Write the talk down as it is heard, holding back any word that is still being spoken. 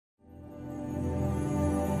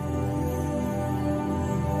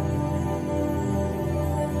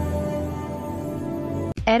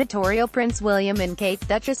Editorial Prince William and Kate,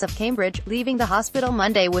 Duchess of Cambridge, leaving the hospital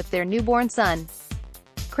Monday with their newborn son.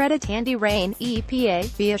 CreditAndy Rain, EPA,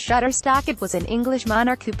 via ShutterstockIt was an English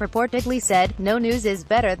monarch who purportedly said, "No news is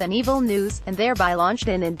better than evil news," and thereby launched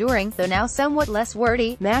an enduring, though now somewhat less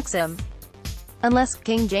wordy, maxim. Unless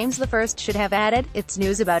King James I should have added, "It's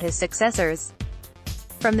news about his successors."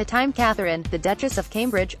 From the time Catherine, the Duchess of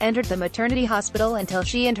Cambridge, entered the maternity hospital until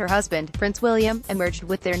she and her husband, Prince William, emerged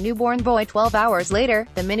with their newborn boy 12 hours later,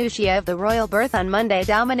 the minutiae of the royal birth on Monday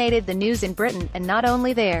dominated the news in Britain, and not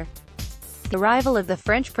only there. The arrival of the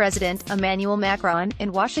French President, Emmanuel Macron,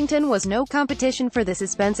 in Washington was no competition for the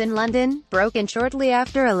suspense in London, broke in shortly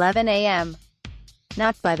after 11 a.m.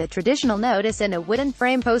 Not by the traditional notice in a wooden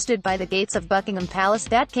frame posted by the gates of Buckingham Palace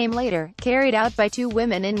that came later, carried out by two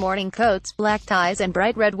women in morning coats, black ties and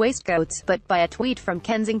bright red waistcoats, but by a tweet from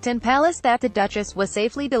Kensington Palace that the Duchess was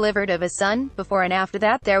safely delivered of a son. Before and after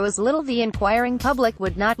that there was little the inquiring public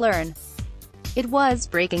would not learn. It was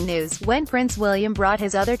breaking news when Prince William brought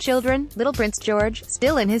his other children, little Prince George,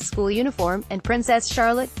 still in his school uniform, and Princess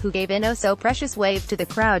Charlotte, who gave an oh-so-precious wave to the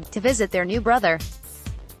crowd, to visit their new brother.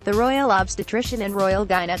 The royal obstetrician and royal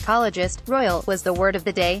gynecologist, royal, was the word of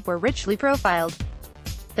the day, were richly profiled.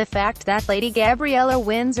 The fact that Lady Gabriella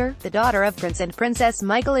Windsor, the daughter of Prince and Princess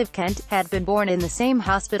Michael of Kent, had been born in the same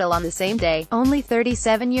hospital on the same day, only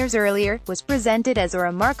 37 years earlier, was presented as a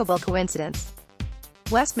remarkable coincidence.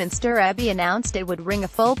 Westminster Abbey announced it would ring a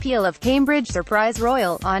full peal of Cambridge surprise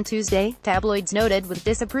royal on Tuesday. Tabloids noted with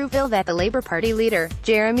disapproval that the Labour Party leader,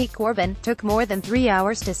 Jeremy Corbyn, took more than 3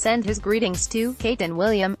 hours to send his greetings to Kate and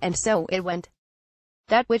William, and so it went.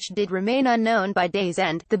 That which did remain unknown by day's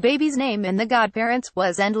end, the baby's name and the godparents,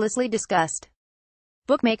 was endlessly discussed.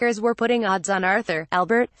 Bookmakers were putting odds on Arthur,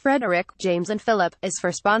 Albert, Frederick, James and Philip. As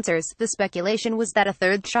for sponsors, the speculation was that a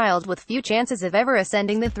third child with few chances of ever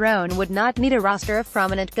ascending the throne would not need a roster of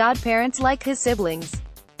prominent godparents like his siblings.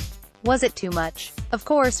 Was it too much? Of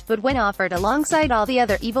course, but when offered alongside all the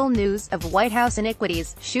other evil news of White House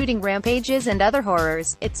iniquities, shooting rampages and other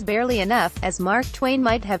horrors, it's barely enough, as Mark Twain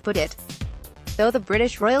might have put it. Though the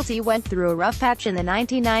British royalty went through a rough patch in the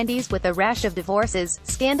 1990s with a rash of divorces,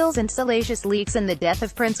 scandals and salacious leaks and the death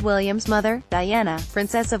of Prince William's mother, Diana,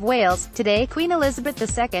 Princess of Wales, today Queen Elizabeth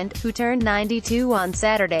II, who turned 92 on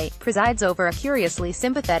Saturday, presides over a curiously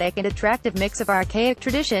sympathetic and attractive mix of archaic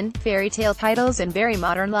tradition, fairy tale titles and very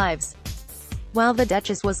modern lives. While the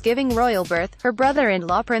Duchess was giving royal birth, her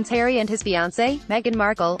brother-in-law Prince Harry and his fiancée, Meghan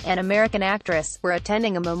Markle, an American actress, were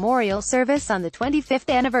attending a memorial service on the 25th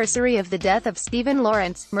anniversary of the death of Stephen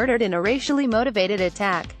Lawrence, murdered in a racially motivated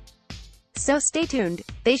attack. So stay tuned.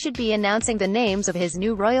 They should be announcing the names of His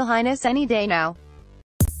New Royal Highness any day now.